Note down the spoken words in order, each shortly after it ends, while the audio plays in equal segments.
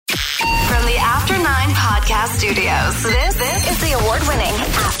After 9 Podcast Studios. This is the award-winning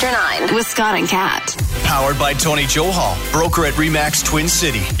After 9 with Scott and Kat. Powered by Tony Johal, broker at RE/MAX Twin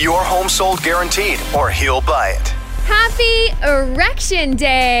City. Your home sold guaranteed, or he'll buy it. Happy Erection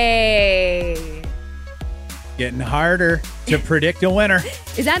Day. Getting harder to predict a winner.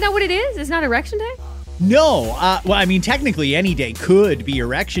 Is that not what it is? It's not Erection Day? No. Well, I mean, technically any day could be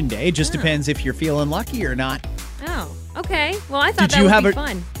Erection Day. It just depends if you're feeling lucky or not. Oh, okay. Well, I thought that would be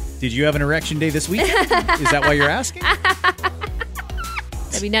fun. Did you have an Erection Day this week? Is that why you're asking?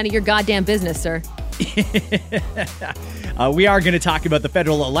 That'd be none of your goddamn business, sir. We are going to talk about the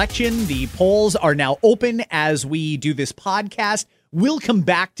federal election. The polls are now open as we do this podcast. We'll come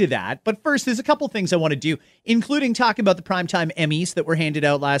back to that. But first, there's a couple things I want to do, including talk about the Primetime Emmys that were handed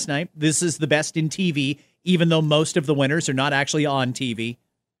out last night. This is the best in TV, even though most of the winners are not actually on TV.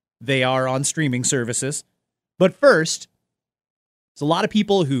 They are on streaming services. But first, there's a lot of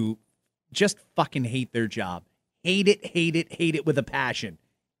people who just fucking hate their job. Hate it with a passion.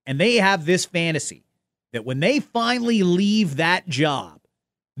 And they have this fantasy that when they finally leave that job,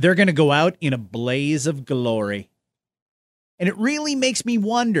 they're going to go out in a blaze of glory. And it really makes me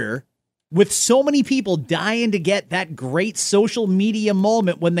wonder, with so many people dying to get that great social media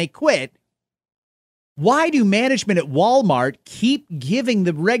moment when they quit, why do management at Walmart keep giving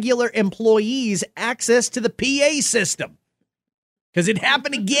the regular employees access to the PA system? Because it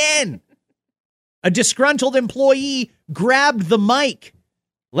happened again. A disgruntled employee grabbed the mic.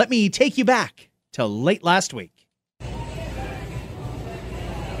 Let me take you back to late last week.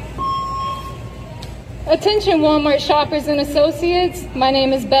 Attention Walmart shoppers and associates. My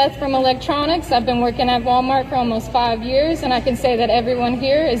name is Beth from Electronics. I've been working at Walmart for almost 5 years, and I can say that everyone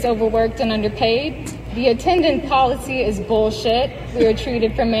here is overworked and underpaid. The attendant policy is bullshit. We are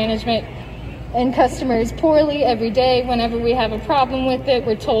treated from management and customers poorly every day. Whenever we have a problem with it,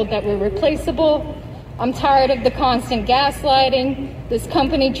 we're told that we're replaceable. I'm tired of the constant gaslighting. This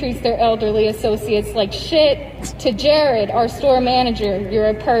company treats their elderly associates like shit. To Jared, our store manager, you're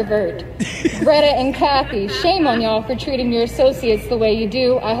a pervert. Greta and Kathy, shame on y'all for treating your associates the way you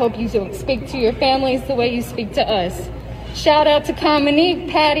do. I hope you don't speak to your families the way you speak to us. Shout out to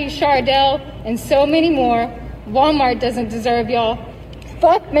Cominique, Patty, Chardell, and so many more. Walmart doesn't deserve y'all.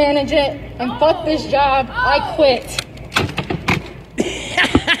 Fuck management and fuck this job. I quit.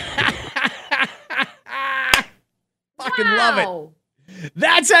 Fucking love it.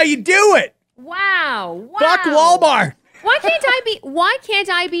 That's how you do it. Wow. Fuck Walmart. Why can't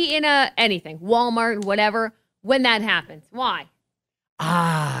I be in anything, Walmart, whatever, when that happens? Why?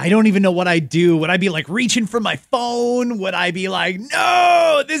 I don't even know what I'd do. Would I be like reaching for my phone? Would I be like,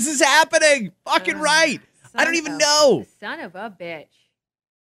 no, this is happening? Fucking right. I don't even know. Son of a bitch.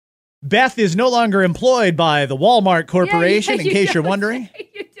 Beth is no longer employed by the Walmart Corporation, in case you're wondering.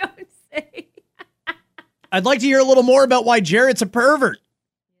 You don't say. I'd like to hear a little more about why Jarrett's a pervert.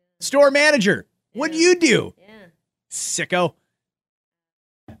 Store manager, what'd you do? Yeah. Sicko.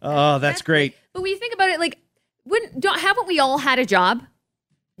 Oh, that's great. But when you think about it, like, haven't we all had a job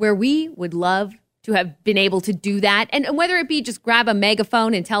where we would love to have been able to do that? And whether it be just grab a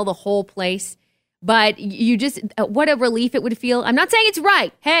megaphone and tell the whole place, but you just, what a relief it would feel. I'm not saying it's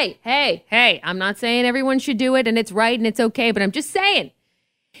right. Hey, I'm not saying everyone should do it and it's right and it's okay, but I'm just saying,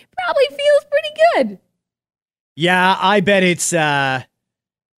 it probably feels pretty good. Yeah, I bet it's,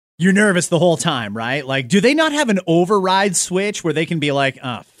 you're nervous the whole time, right? Like, do they not have an override switch where they can be like,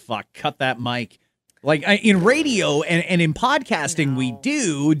 oh, fuck, cut that mic? Like in radio and in podcasting, we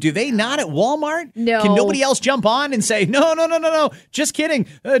do. Do they not at Walmart? No. Can nobody else jump on and say, no, just kidding.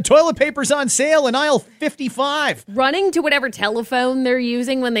 Toilet paper's on sale in aisle 55. Running to whatever telephone they're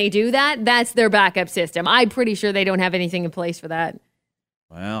using when they do that, that's their backup system. I'm pretty sure they don't have anything in place for that.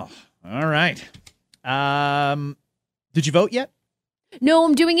 Well, all right. Did you vote yet? No,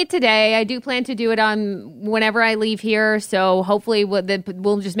 I'm doing it today. I do plan to do it on whenever I leave here. So hopefully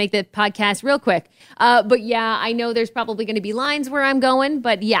we'll just make the podcast real quick. But yeah, I know there's probably going to be lines where I'm going.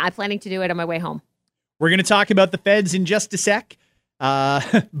 But yeah, I'm planning to do it on my way home. We're going to talk about the feds in just a sec.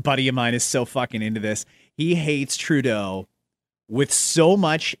 Buddy of mine is so fucking into this. He hates Trudeau with so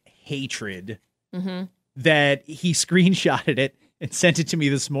much hatred that he screenshotted it and sent it to me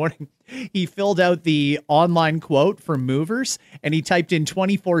this morning. He filled out the online quote for movers, and he typed in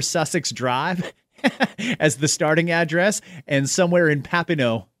 24 Sussex Drive as the starting address and somewhere in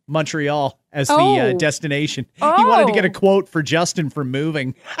Papineau, Montreal as the destination. He wanted to get a quote for Justin for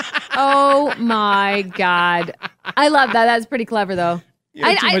moving. Oh, my God. I love that. That's pretty clever, though. You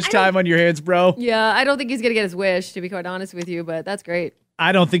have too much time on your hands, bro. Yeah, I don't think he's going to get his wish, to be quite honest with you, but that's great.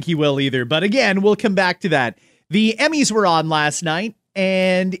 I don't think he will either. But again, we'll come back to that. The Emmys were on last night,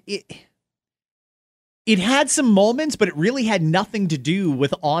 and it had some moments, but it really had nothing to do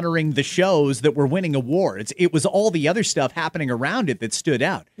with honoring the shows that were winning awards. It was all the other stuff happening around it that stood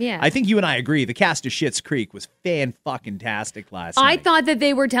out. Yeah. I think you and I agree. The cast of Schitt's Creek was fan-fucking-tastic last night. I thought that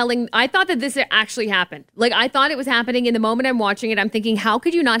this actually happened. Like, I thought it was happening in the moment I'm watching it. I'm thinking, how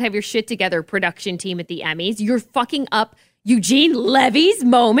could you not have your shit together, production team at the Emmys? You're fucking up Eugene Levy's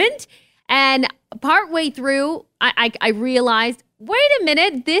moment. And partway through, I realized, wait a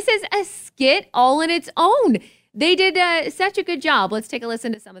minute, this is a skit all in its own. They did such a good job. Let's take a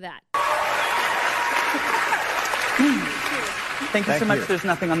listen to some of that. Thank you so much. There's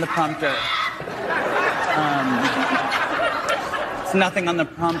nothing on the prompter. It's nothing on the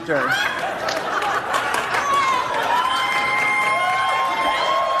prompter.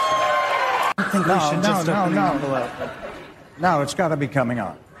 I think we should just open the envelope. No, it's got to be coming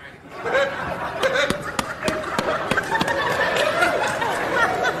on.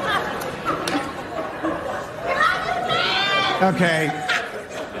 Okay.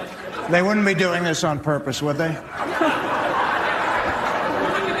 They wouldn't be doing this on purpose, would they?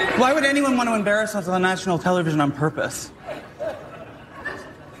 Why would anyone want to embarrass us on national television on purpose?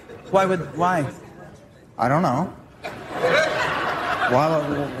 Why? I don't know.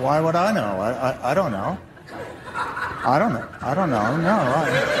 Why would I know? I don't know. I don't know. I don't know. No,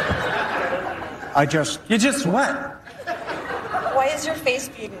 I just... You just what? Why is your face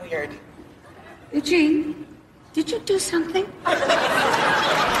being weird? Eugene, did you do something?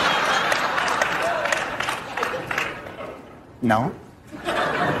 No.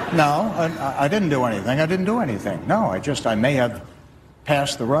 No, I didn't do anything. I didn't do anything. No, I may have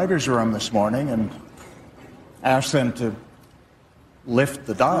passed the writer's room this morning and asked them to lift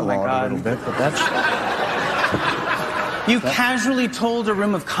the dialogue a little bit, but that's... You casually told a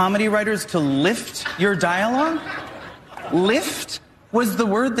room of comedy writers to lift your dialogue? Lift was the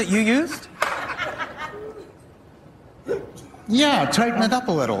word that you used? Yeah, tighten it up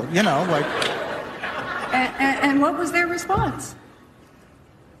a little, you know, like... And what was their response?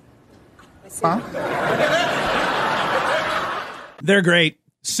 Huh? They're great.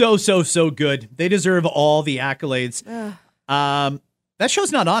 So good. They deserve all the accolades. That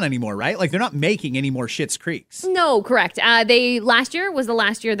show's not on anymore, right? Like, they're not making any more Schitt's Creeks. No, correct. Last year was the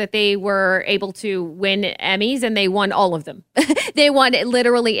last year that they were able to win Emmys, and they won all of them. They won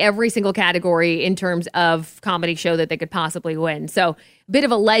literally every single category in terms of comedy show that they could possibly win. So, a bit of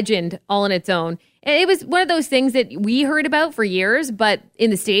a legend all on its own. And it was one of those things that we heard about for years, but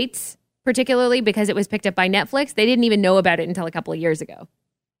in the States, particularly because it was picked up by Netflix, they didn't even know about it until a couple of years ago.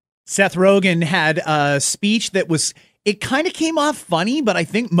 Seth Rogen had a speech that was... It kind of came off funny, but I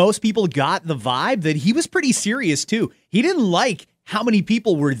think most people got the vibe that he was pretty serious, too. He didn't like how many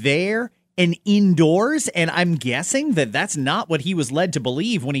people were there and indoors, and I'm guessing that that's not what he was led to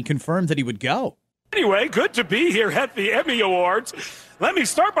believe when he confirmed that he would go. Anyway, good to be here at the Emmy Awards. Let me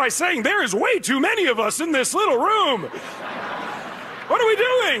start by saying there is way too many of us in this little room. What are we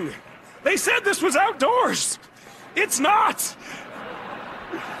doing? They said this was outdoors. It's not.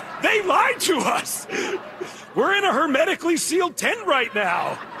 They lied to us. We're in a hermetically sealed tent right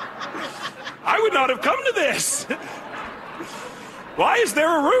now. I would not have come to this. Why is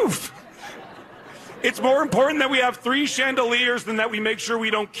there a roof? It's more important that we have 3 chandeliers than that we make sure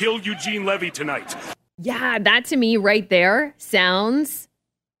we don't kill Eugene Levy tonight. Yeah, that to me right there sounds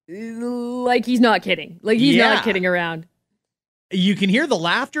like he's not kidding. Like he's not kidding around. You can hear the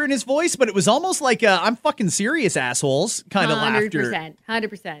laughter in his voice, but it was almost like I'm fucking serious, assholes kind of laughter.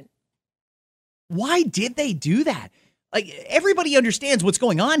 100%. Why did they do that? Like, everybody understands what's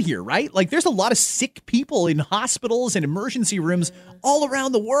going on here, right? Like, there's a lot of sick people in hospitals and emergency rooms all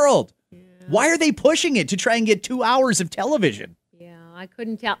around the world. Yeah. Why are they pushing it to try and get 2 hours of television? Yeah, I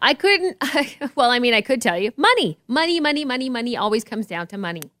couldn't tell. I could tell you. Money always comes down to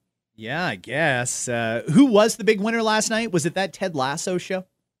money. Yeah, I guess. Who was the big winner last night? Was it that Ted Lasso show?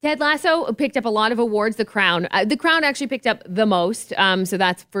 Ted Lasso picked up a lot of awards. The Crown actually picked up the most. So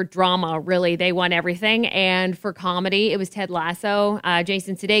that's for drama, really. They won everything. And for comedy, it was Ted Lasso.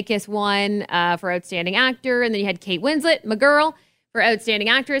 Jason Sudeikis won for Outstanding Actor. And then you had Kate Winslet, my girl, for Outstanding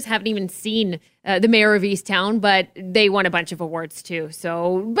Actress. Haven't even seen The Mayor of Easttown, but they won a bunch of awards too.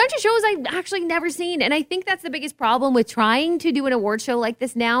 So a bunch of shows I've actually never seen. And I think that's the biggest problem with trying to do an award show like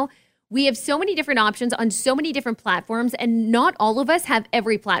this now. We have so many different options on so many different platforms, and not all of us have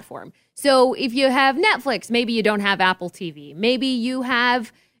every platform. So if you have Netflix, maybe you don't have Apple TV. Maybe you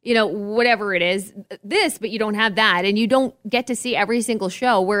have, whatever it is, this, but you don't have that, and you don't get to see every single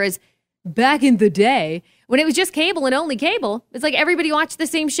show. Whereas back in the day, when it was just cable and only cable, it's like everybody watched the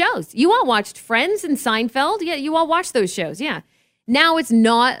same shows. You all watched Friends and Seinfeld. Yeah, you all watched those shows. Yeah. Now it's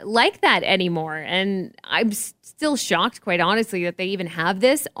not like that anymore. And I'm still shocked, quite honestly, that they even have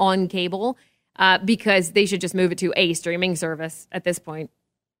this on cable because they should just move it to a streaming service at this point.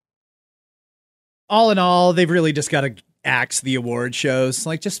 All in all, they've really just got to axe the award shows.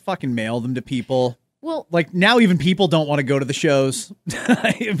 Like, just fucking mail them to people. Well, like, now even people don't want to go to the shows.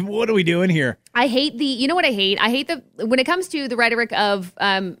 What are we doing here? I hate you know what I hate? I hate when it comes to the rhetoric of,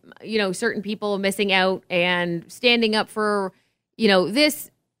 certain people missing out and standing up for,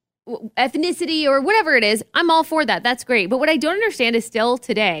 this ethnicity or whatever it is. I'm all for that. That's great. But what I don't understand is still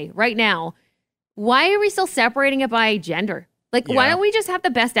today, right now, why are we still separating it by gender? Like, why don't we just have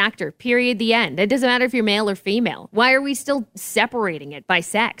the best actor, period, the end? It doesn't matter if you're male or female. Why are we still separating it by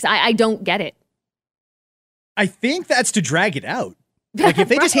sex? I don't get it. I think that's to drag it out. Like, if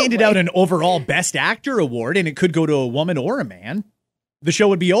they just handed out an overall best actor award and it could go to a woman or a man, the show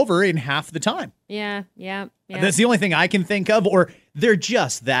would be over in half the time. Yeah. That's the only thing I can think of, or they're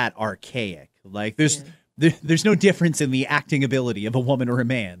just that archaic. Like, there's no difference in the acting ability of a woman or a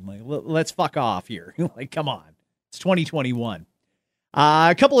man. Like, let's fuck off here. Like, come on. It's 2021.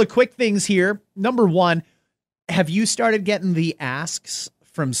 A couple of quick things here. Number one, have you started getting the asks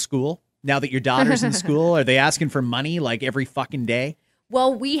from school? Now that your daughter's in school, are they asking for money like every fucking day?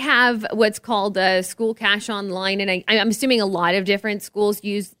 Well, we have what's called School Cash Online, and I'm assuming a lot of different schools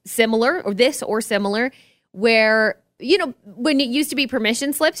use similar, where, when it used to be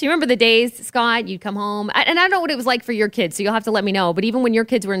permission slips, you remember the days, Scott, you'd come home, and I don't know what it was like for your kids, so you'll have to let me know, but even when your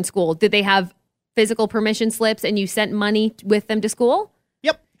kids were in school, did they have physical permission slips and you sent money with them to school?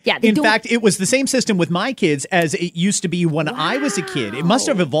 Yeah. In fact, it was the same system with my kids as it used to be when I was a kid. It must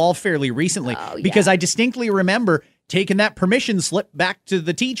have evolved fairly recently because I distinctly remember taking that permission slip back to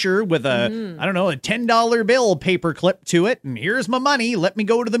the teacher with a $10 bill paper clip to it. And here's my money. Let me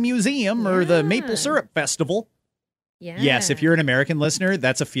go to the museum or the Maple Syrup Festival. Yeah. Yes, if you're an American listener,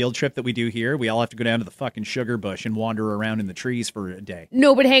 that's a field trip that we do here. We all have to go down to the fucking sugar bush and wander around in the trees for a day.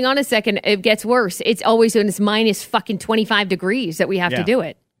 No, but hang on a second. It gets worse. It's always when it's minus fucking 25 degrees that we have to do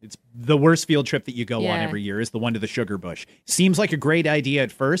it. It's the worst field trip that you go on every year is the one to the sugar bush. Seems like a great idea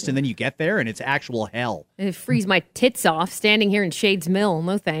at first, and then you get there, and it's actual hell. It freeze my tits off standing here in Shades Mill.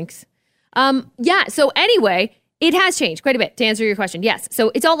 No thanks. So anyway, it has changed quite a bit, to answer your question. Yes,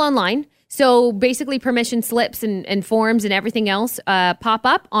 so it's all online. So basically permission slips and forms and everything else pop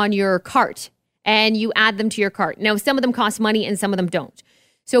up on your cart, and you add them to your cart. Now, some of them cost money, and some of them don't.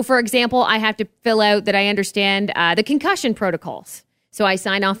 So, for example, I have to fill out that I understand the concussion protocols. So I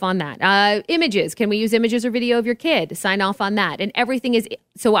sign off on that. Images. Can we use images or video of your kid? Sign off on that. And everything is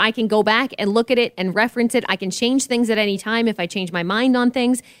so I can go back and look at it and reference it. I can change things at any time if I change my mind on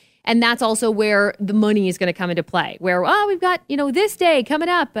things. And that's also where the money is going to come into play. Where, we've got, this day coming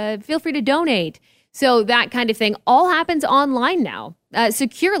up. Feel free to donate. So that kind of thing all happens online now,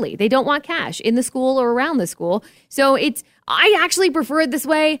 securely. They don't want cash in the school or around the school. So I actually prefer it this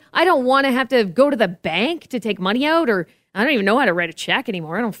way. I don't want to have to go to the bank to take money out, or I don't even know how to write a check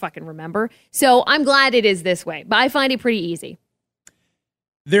anymore. I don't fucking remember. So I'm glad it is this way, but I find it pretty easy.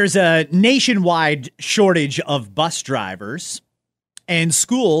 There's a nationwide shortage of bus drivers, and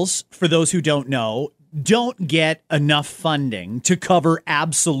schools, for those who don't know, don't get enough funding to cover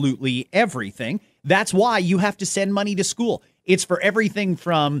absolutely everything. That's why you have to send money to school. It's for everything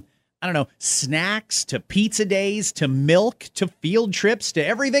from, snacks to pizza days to milk to field trips to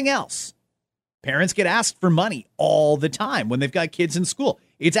everything else. Parents get asked for money all the time when they've got kids in school.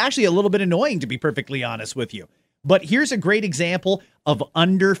 It's actually a little bit annoying, to be perfectly honest with you. But here's a great example of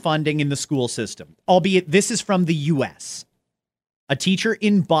underfunding in the school system, albeit this is from the U.S. A teacher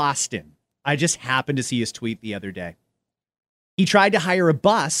in Boston, I just happened to see his tweet the other day. He tried to hire a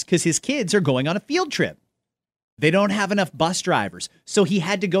bus because his kids are going on a field trip. They don't have enough bus drivers, so he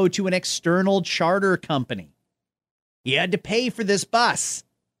had to go to an external charter company. He had to pay for this bus.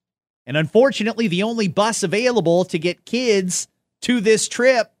 And unfortunately, the only bus available to get kids to this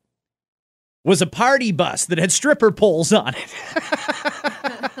trip was a party bus that had stripper poles on it.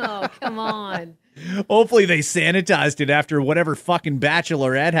 Oh, come on. Hopefully they sanitized it after whatever fucking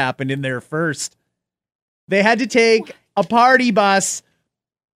bachelorette happened in there first. They had to take a party bus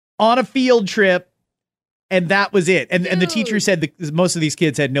on a field trip, and that was it. And the teacher said that most of these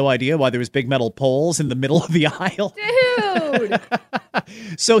kids had no idea why there was big metal poles in the middle of the aisle. Dude!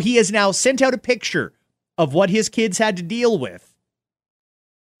 So he has now sent out a picture of what his kids had to deal with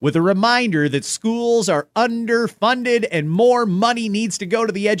a reminder that schools are underfunded and more money needs to go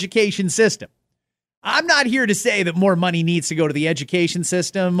to the education system. I'm not here to say that more money needs to go to the education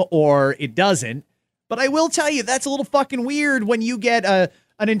system or it doesn't, but I will tell you that's a little fucking weird when you get a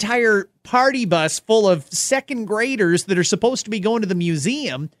an entire party bus full of second graders that are supposed to be going to the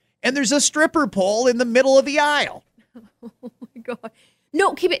museum, and there's a stripper pole in the middle of the aisle. Oh my God.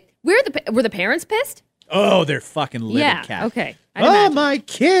 No, keep it. Were the parents pissed? Oh, they're fucking livid, Yeah, Cat. okay. My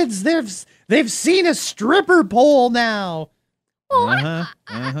kids, they've seen a stripper pole now. Well,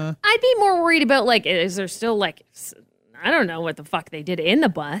 I'd be more worried about, like, is there still, like, I don't know what the fuck they did in the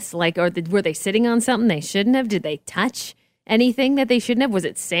bus. Like, were they sitting on something they shouldn't have? Did they touch anything that they shouldn't have? Was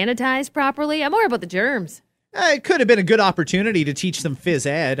it sanitized properly? I'm worried about the germs. It could have been a good opportunity to teach them phys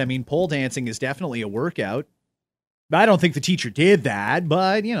ed. I mean, pole dancing is definitely a workout. I don't think the teacher did that,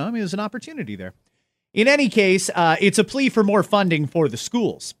 but, there's an opportunity there. In any case, it's a plea for more funding for the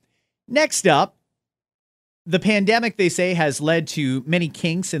schools. Next up, the pandemic, they say, has led to many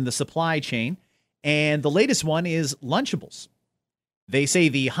kinks in the supply chain, and the latest one is Lunchables. They say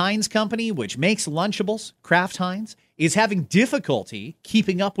the Heinz company, which makes Lunchables, Kraft Heinz, is having difficulty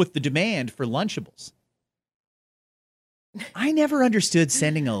keeping up with the demand for Lunchables. I never understood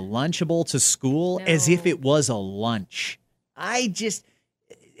sending a Lunchable to school as if it was a lunch.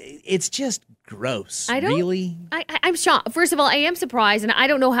 It's just gross. Really? I'm shocked. First of all, I am surprised, and I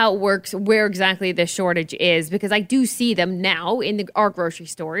don't know how it works, where exactly the shortage is, because I do see them now in our grocery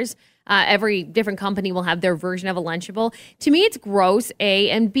stores. Every different company will have their version of a Lunchable. To me, it's gross, A,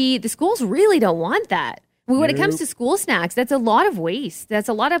 and B, the schools really don't want that. When it comes to school snacks, that's a lot of waste. That's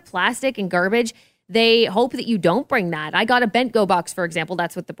a lot of plastic and garbage. They hope that you don't bring that. I got a Bentgo box, for example.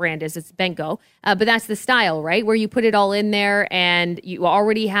 That's what the brand is. It's Bentgo. But that's the style, right? Where you put it all in there and you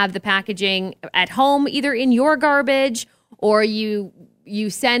already have the packaging at home, either in your garbage or you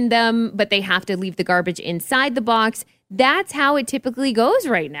send them, but they have to leave the garbage inside the box. That's how it typically goes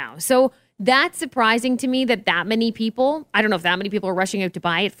right now. So that's surprising to me that many people, I don't know if that many people are rushing out to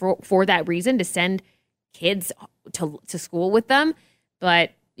buy it for that reason, to send kids to school with them.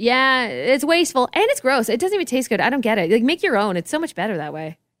 But yeah, it's wasteful and it's gross. It doesn't even taste good. I don't get it. Like, make your own. It's so much better that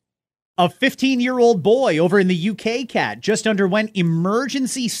way. A 15-year-old boy over in the UK, Cat, just underwent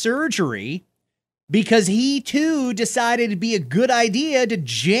emergency surgery because he too decided it'd be a good idea to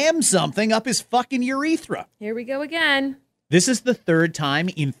jam something up his fucking urethra. Here we go again. This is the third time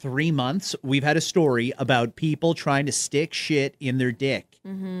in 3 months we've had a story about people trying to stick shit in their dick.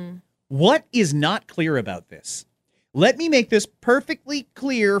 Mm-hmm. What is not clear about this? Let me make this perfectly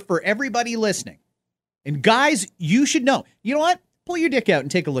clear for everybody listening. And guys, you should know. You know what? Pull your dick out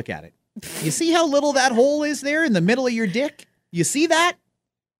and take a look at it. You see how little that hole is there in the middle of your dick? You see that?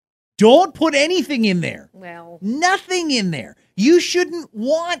 Don't put anything in there. Well, nothing in there. You shouldn't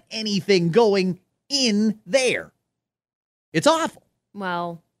want anything going in there. It's awful.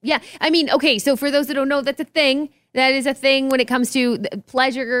 Well, yeah. I mean, okay, so for those that don't know, that's a thing. That is a thing when it comes to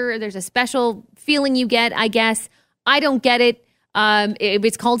pleasure. There's a special feeling you get, I guess. I don't get it.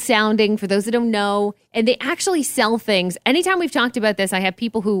 It's called sounding, for those that don't know. And they actually sell things. Anytime we've talked about this, I have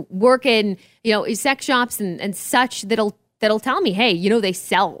people who work in, sex shops and such that'll tell me, hey, they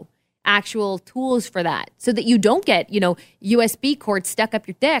sell actual tools for that so that you don't get, USB cords stuck up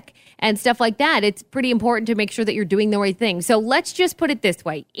your dick and stuff like that. It's pretty important to make sure that you're doing the right thing. So let's just put it this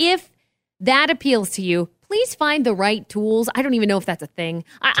way. If that appeals to you, please find the right tools. I don't even know if that's a thing.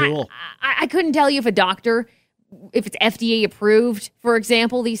 I couldn't tell you if a doctor, if it's FDA approved, for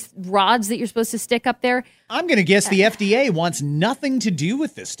example, these rods that you're supposed to stick up there. I'm going to guess the FDA wants nothing to do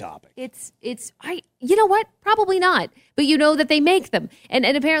with this topic. You know what? Probably not. But you know that they make them. And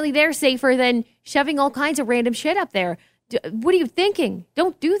apparently they're safer than shoving all kinds of random shit up there. What are you thinking?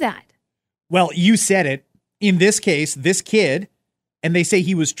 Don't do that. Well, you said it. In this case, this kid, and they say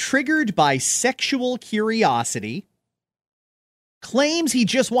he was triggered by sexual curiosity, claims he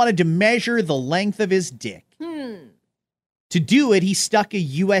just wanted to measure the length of his dick. To do it, he stuck a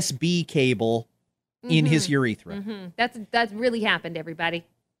USB cable in his urethra. Mm-hmm. That's really happened, everybody.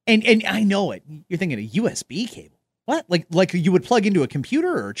 And I know it. You're thinking a USB cable. What? Like you would plug into a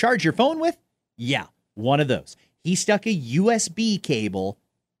computer or charge your phone with? Yeah, one of those. He stuck a USB cable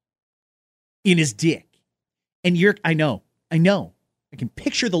in his dick. And I know. I can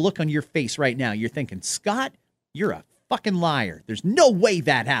picture the look on your face right now. You're thinking, Scott, you're a fucking liar. There's no way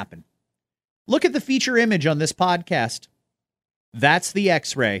that happened. Look at the feature image on this podcast. That's the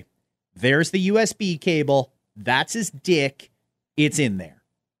X-ray. There's the USB cable. That's his dick. It's in there.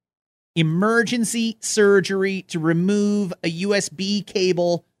 Emergency surgery to remove a USB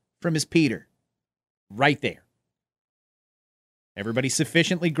cable from his Peter. Right there. Everybody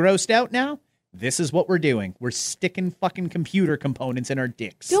sufficiently grossed out now? this is what we're doing. We're sticking fucking computer components in our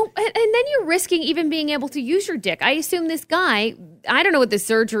dicks. And then you're risking even being able to use your dick. I assume this guy, I don't know what the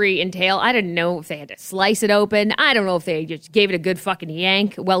surgery entailed. I didn't know if they had to slice it open. I don't know if they just gave it a good fucking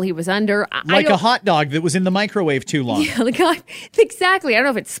yank while he was under. Like a hot dog that was in the microwave too long. Yeah, exactly. I don't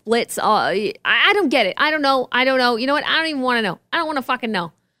know if it splits. I don't get it. I don't know. You know what? I don't even want to know. I don't want to fucking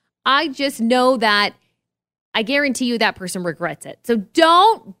know. I just know that I guarantee you that person regrets it. So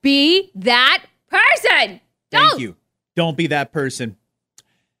don't be that person. Thank you. Don't be that person.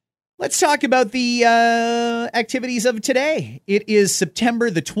 Let's talk about the activities of today. It is September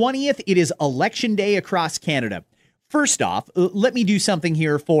the 20th. It is Election Day across Canada. First off, let me do something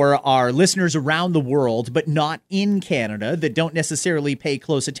here for our listeners around the world, but not in Canada, that don't necessarily pay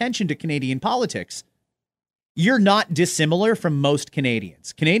close attention to Canadian politics. You're not dissimilar from most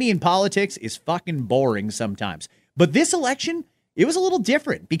Canadians. Canadian politics is fucking boring sometimes. But this election, it was a little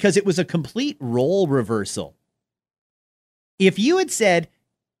different because it was a complete role reversal. If you had said,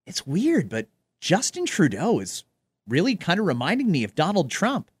 it's weird, but Justin Trudeau is really kind of reminding me of Donald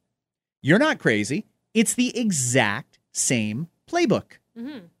Trump, you're not crazy. It's the exact same playbook.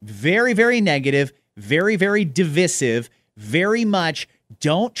 Mm-hmm. Very, very negative, very, very divisive, very much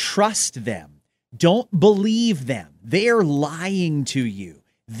don't trust them. Don't believe them. They're lying to you.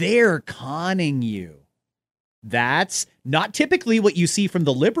 They're conning you. That's not typically what you see from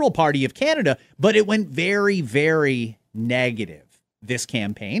the Liberal Party of Canada, but it went very, very negative this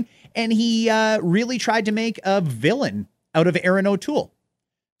campaign. And he really tried to make a villain out of Erin O'Toole.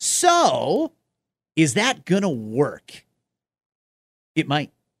 So is that going to work? It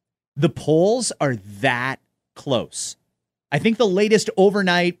might. The polls are that close. I think the latest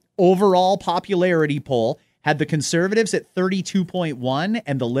overnight overall popularity poll had the Conservatives at 32.1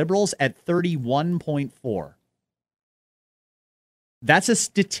 and the Liberals at 31.4. That's a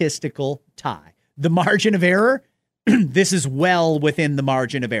statistical tie. The margin of error, this is well within the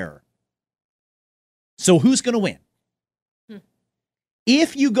margin of error. So who's going to win?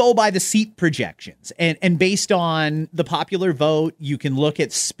 If you go by the seat projections and based on the popular vote, you can look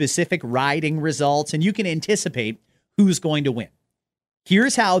at specific riding results and you can anticipate who's going to win.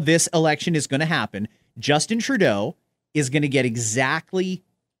 Here's how this election is going to happen. Justin Trudeau is going to get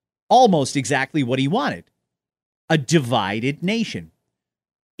almost exactly what he wanted. A divided nation.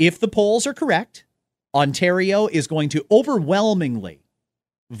 If the polls are correct, Ontario is going to overwhelmingly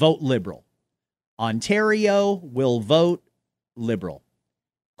vote Liberal. Ontario will vote Liberal.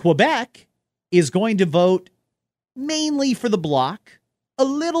 Quebec is going to vote mainly for the Bloc, a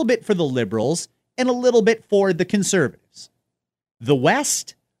little bit for the Liberals, and a little bit for the Conservatives. The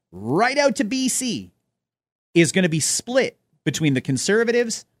West, right out to BC, is going to be split between the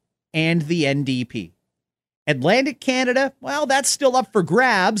Conservatives and the NDP. Atlantic Canada, well, that's still up for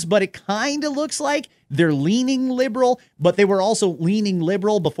grabs, but it kind of looks like they're leaning Liberal, but they were also leaning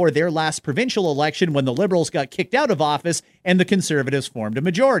Liberal before their last provincial election when the Liberals got kicked out of office and the Conservatives formed a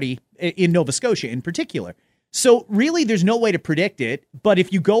majority in Nova Scotia in particular. So really, there's no way to predict it, but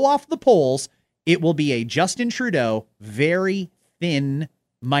if you go off the polls, it will be a Justin Trudeau, very thin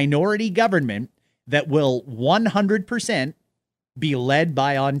minority government that will 100% be led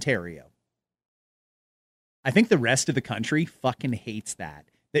by Ontario. I think the rest of the country fucking hates that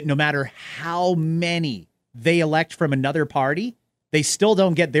no matter how many they elect from another party, they still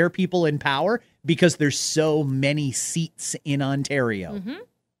don't get their people in power because there's so many seats in Ontario. Mm-hmm.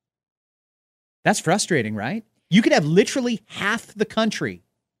 That's frustrating, right? You could have literally half the country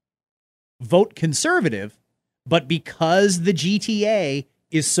vote Conservative, but because the GTA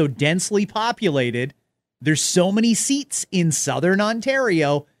is so densely populated, there's so many seats in Southern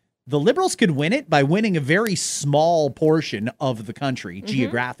Ontario, the Liberals could win it by winning a very small portion of the country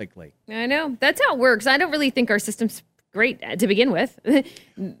geographically. I know. That's how it works. I don't really think our system's great to begin with,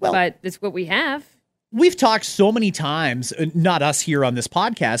 but it's what we have. We've talked so many times, not us here on this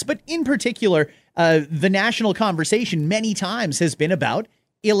podcast, but in particular, the national conversation many times has been about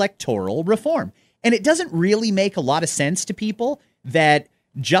electoral reform. And it doesn't really make a lot of sense to people that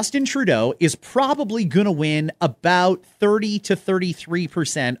Justin Trudeau is probably going to win about 30 to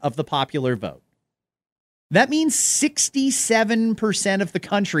 33% of the popular vote. That means 67% of the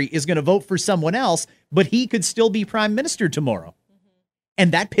country is going to vote for someone else, but he could still be prime minister tomorrow.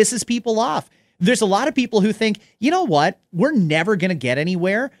 And that pisses people off. There's a lot of people who think, you know what? We're never going to get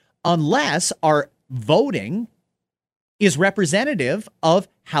anywhere unless our voting is representative of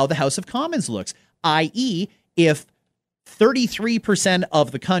how the House of Commons looks, i.e., if 33%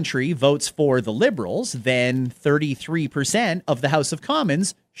 of the country votes for the Liberals, then 33% of the House of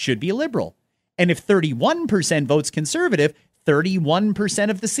Commons should be Liberal. And if 31% votes Conservative, 31%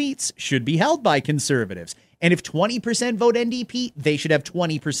 of the seats should be held by conservatives. And if 20% vote NDP, they should have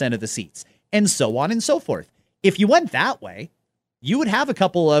 20% of the seats, and so on and so forth. If you went that way, you would have a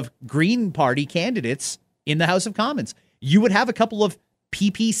couple of Green Party candidates in the House of Commons. You would have a couple of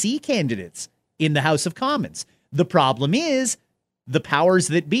PPC candidates in the House of Commons. The problem is the powers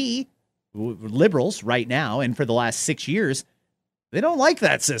that be, Liberals right now and for the last 6 years, they don't like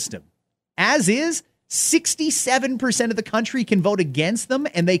that system. As is, 67% of the country can vote against them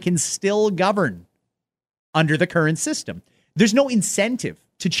and they can still govern under the current system. There's no incentive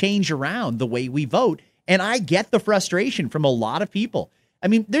to change around the way we vote. And I get the frustration from a lot of people. I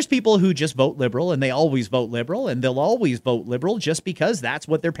mean, there's people who just vote Liberal and they always vote Liberal and they'll always vote Liberal just because that's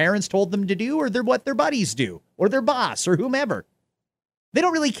what their parents told them to do or what their buddies do or their boss or whomever. They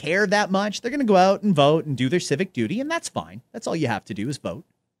don't really care that much. They're going to go out and vote and do their civic duty, and that's fine. That's all you have to do is vote.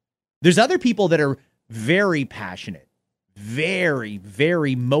 There's other people that are very passionate, very,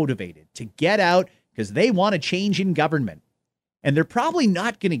 very motivated to get out because they want a change in government, and they're probably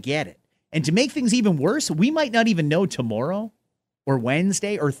not going to get it. And to make things even worse, we might not even know tomorrow or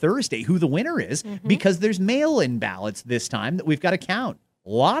Wednesday or Thursday who the winner is because there's mail-in ballots this time that we've got to count.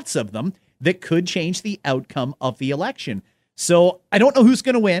 Lots of them that could change the outcome of the election. So I don't know who's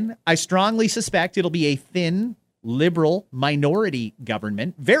going to win. I strongly suspect it'll be a thin, Liberal minority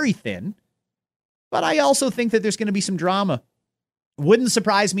government, very thin. But I also think that there's going to be some drama. Wouldn't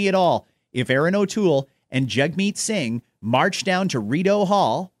surprise me at all if Erin O'Toole and Jagmeet Singh march down to Rideau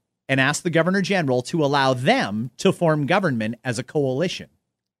Hall and ask the Governor General to allow them to form government as a coalition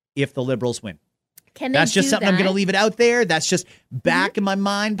if the Liberals win. That's just something I'm going to leave it out there. That's just back in my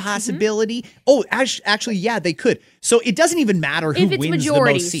mind possibility. Oh, actually, yeah, they could. So it doesn't even matter who wins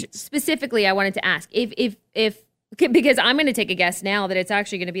majority, the most seats. Specifically, I wanted to ask if because I'm going to take a guess now that it's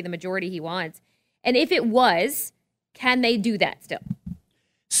actually going to be the majority he wants. And if it was, can they do that still?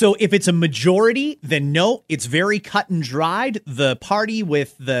 So if it's a majority, then no, it's very cut and dried. The party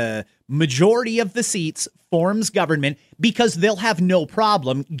with the majority of the seats forms government because they'll have no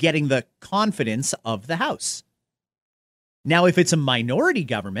problem getting the confidence of the House. Now, if it's a minority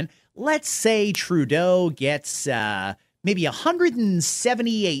government, let's say Trudeau gets maybe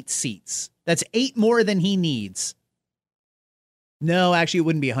 178 seats. That's 8 more than he needs. No, actually, it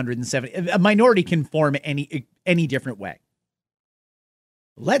wouldn't be 170. A minority can form any different way.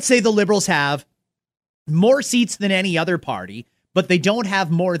 Let's say the Liberals have more seats than any other party, but they don't have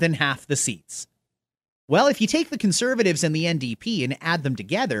more than half the seats. Well, if you take the Conservatives and the NDP and add them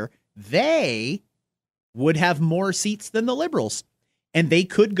together, they would have more seats than the Liberals. And they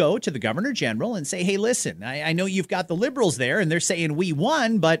could go to the Governor General and say, hey, listen, I know you've got the Liberals there and they're saying we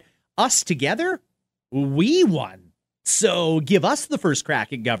won, but us together, we won. So give us the first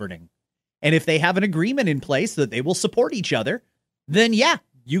crack at governing. And if they have an agreement in place that they will support each other, then yeah,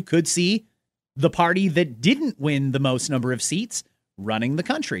 you could see the party that didn't win the most number of seats running the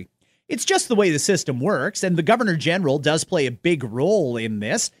country. It's just the way the system works, and the Governor General does play a big role in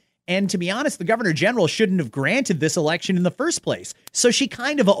this. And to be honest, the Governor General shouldn't have granted this election in the first place. So she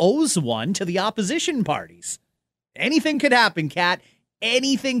kind of owes one to the opposition parties. Anything could happen, Kat.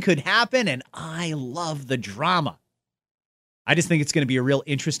 Anything could happen, and I love the drama. I just think it's going to be a real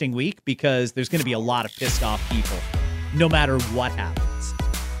interesting week because there's going to be a lot of pissed off people no matter what happens.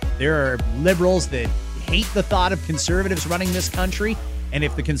 There are Liberals that hate the thought of Conservatives running this country, and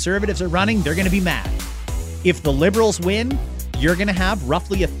if the Conservatives are running, they're going to be mad. If the Liberals win, you're going to have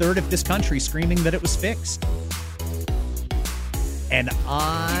roughly a third of this country screaming that it was fixed. And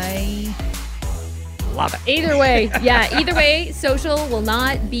I love it. Either way, social will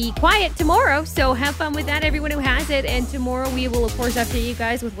not be quiet tomorrow. So have fun with that, everyone who has it. And tomorrow we will, of course, update you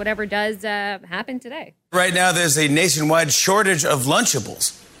guys with whatever does happen today. Right now, there's a nationwide shortage of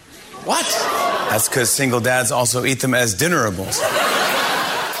Lunchables. What? That's because single dads also eat them as dinnerables.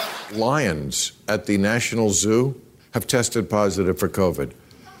 Lions at the National Zoo have tested positive for COVID.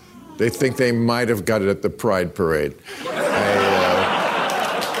 They think they might have got it at the Pride Parade.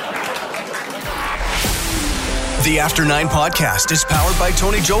 The After 9 podcast is powered by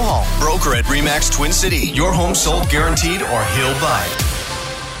Tony Johal, broker at RE/MAX Twin City. Your home sold guaranteed or he'll buy it.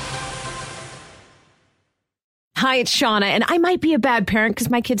 Hi, it's Shauna, and I might be a bad parent because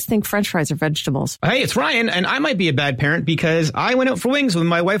my kids think French fries are vegetables. Hey, it's Ryan, and I might be a bad parent because I went out for wings when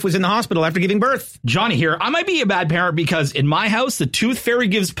my wife was in the hospital after giving birth. Johnny here. I might be a bad parent because in my house, the tooth fairy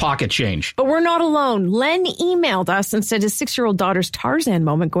gives pocket change. But we're not alone. Len emailed us and said his 6-year-old daughter's Tarzan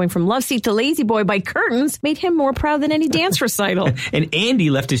moment going from love seat to lazy boy by curtains made him more proud than any dance recital. And Andy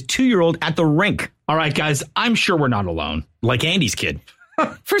left his 2-year-old at the rink. All right, guys, I'm sure we're not alone. Like Andy's kid.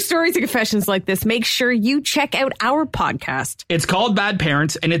 For stories and confessions like this, make sure you check out our podcast. It's called Bad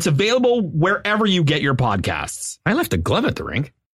Parents, and it's available wherever you get your podcasts. I left a glove at the rink.